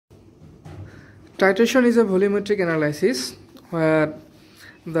Titration is a volumetric analysis where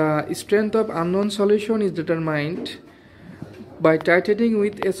the strength of unknown solution is determined by titrating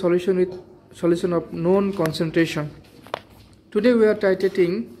with a solution of known concentration. Today we are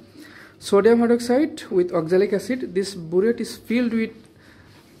titrating sodium hydroxide with oxalic acid. This burette is filled with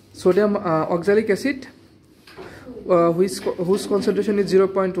sodium oxalic acid whose concentration is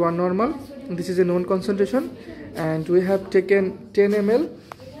 0.1 normal. This is a known concentration, and we have taken 10 ml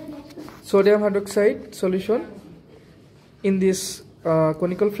sodium hydroxide solution in this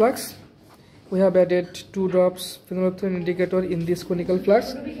conical flask. We have added 2 drops phenolphthalein indicator in this conical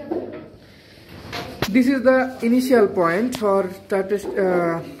flask. This is the initial point or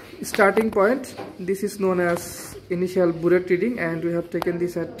starting point. This is known as initial burette reading, and we have taken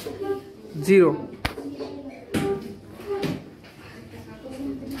this at 0.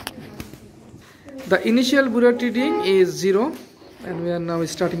 The initial burette reading is 0, and we are now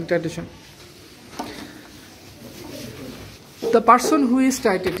starting titration. The person who is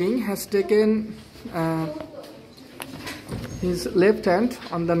titrating has taken his left hand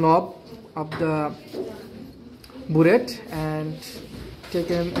on the knob of the burette, and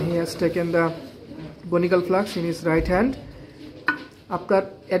he has taken the conical flask in his right hand. After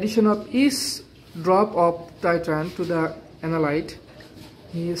addition of each drop of titrant to the analyte,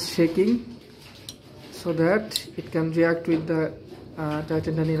 he is shaking so that it can react with the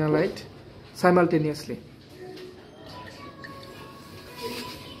titrant and analyte simultaneously.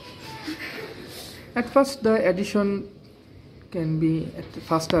 At first, the addition can be at a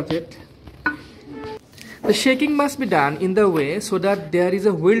faster rate. The shaking must be done in the way so that there is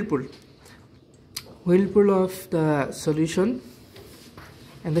a whirlpool of the solution,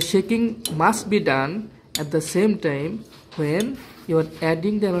 and the shaking must be done at the same time when you are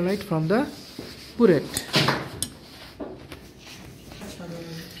adding the analyte from the burette.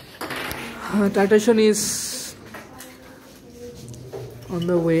 Titration is on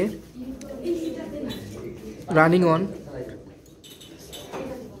the way, running on.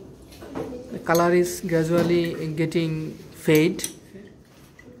 The color is gradually getting fade,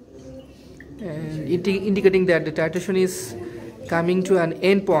 and indicating that the titration is coming to an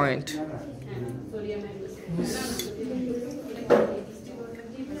end point.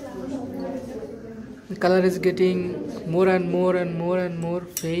 The color is getting more and more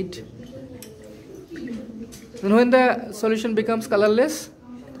fade, and when the solution becomes colorless,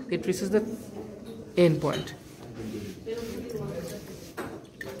 it reaches the end point.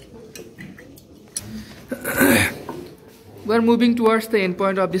 We are moving towards the end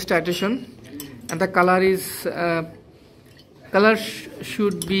point of this titration, and the color is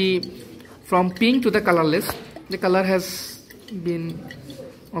should be from pink to the colorless. The color has been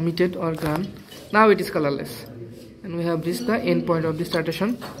omitted or gone. Now it is colorless, and we have reached the end point of this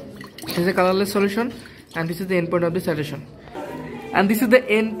titration. This is a colorless solution, and this is the end point of this titration. And this is the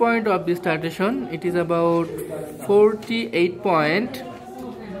end point of this titration. It is about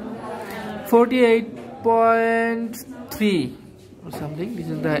 48.3 or something. This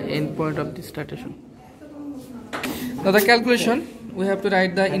is the end point of this titration. Now the calculation, we have to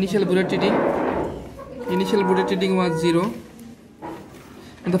write the initial burette reading. Initial burette reading was 0,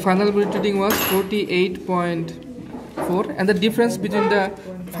 and the final burette reading was 48.4, and the difference between the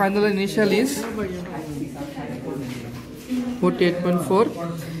final and initial is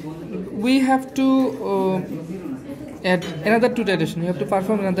 48.4. We have to add another 2 titration. We have to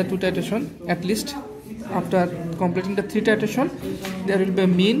perform another 2 titration at least. After completing the 3 titration, there will be a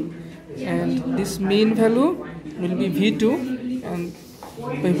mean, and this mean value will be V2, and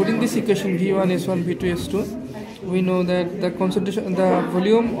by putting this equation V1 S1 V2 S2, we know that the concentration, the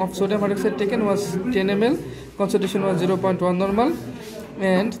volume of sodium hydroxide taken was 10 ml, concentration was 0.1 normal,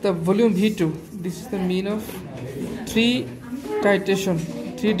 and the volume V2, this is the mean of 3 titration,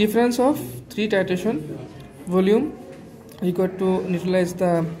 3 difference of 3 titration volume required to neutralize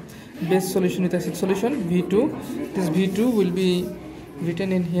the base solution with acid solution V2. This V2 will be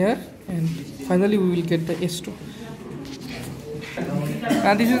written in here, and finally we will get the S2.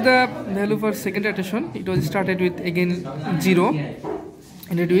 And this is the value for second titration. It was started with again 0,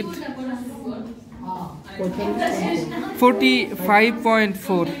 ended with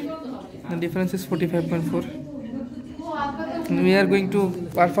 45.4. The difference is 45.4. We are going to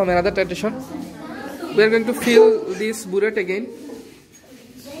perform another titration. We are going to fill this burette again.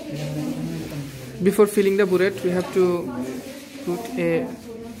 Before filling the burette, we have to put a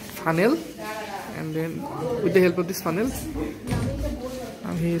funnel, and then with the help of this funnel,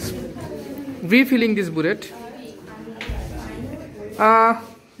 he is refilling this burette.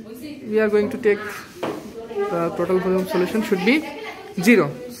 We are going to take the total volume solution should be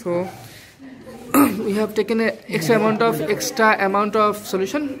 0. So we have taken a extra amount of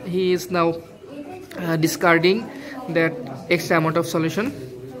solution. He is now discarding that extra amount of solution.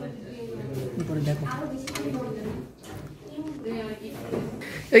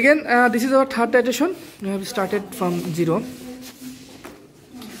 Again, this is our third titration. We have started from 0.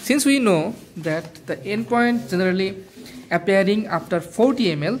 Since we know that the endpoint generally appearing after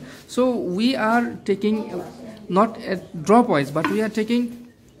 40 ml, so we are taking not at dropwise, but we are taking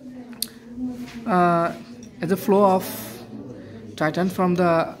as a flow of titan from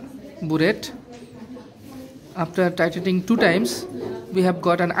the burette. After titrating 2 times, we have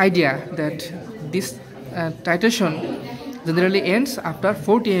got an idea that this titration generally ends after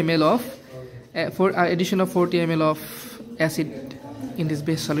 40 ml of addition of 40 ml of acid in this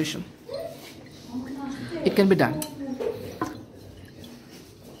base solution. It can be done.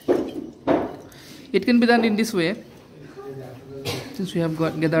 It can be done in this way, since we have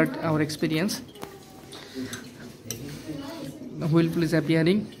gathered our experience. The whirlpool is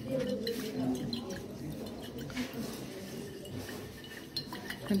appearing.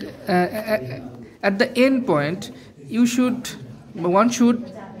 And, at the end point, one should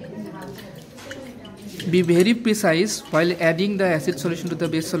be very precise while adding the acid solution to the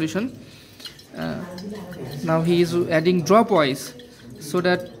base solution. Now he is adding dropwise, so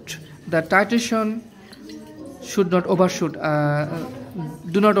that the titration should not overshoot.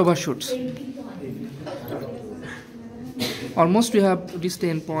 Do not overshoot. Almost we have reached the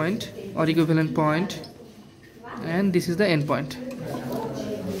end point or equivalent point, and this is the end point.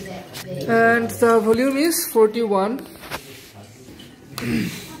 And the volume is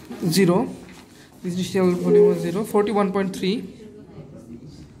 41.0. This initial volume was 0. 41.3.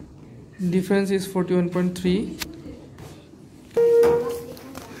 Difference is 41.3.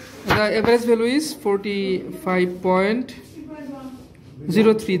 The average value is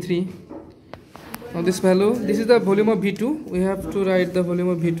 45.033. Now this value, this is the volume of V2. We have to write the volume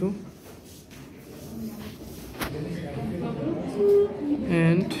of V2.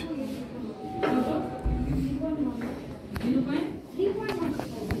 And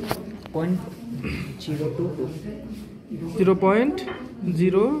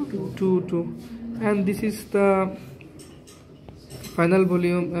 0.022, and this is the final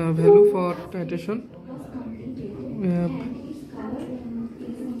volume value for titration. We have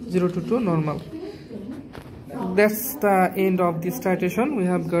 0.22 normal. That's the end of this titration. We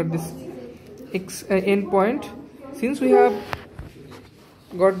have got this end point. Since we have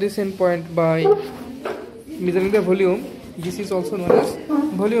got this end point by measuring the volume, this is also known as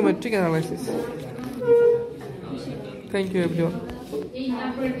volumetric analysis. Thank you everyone.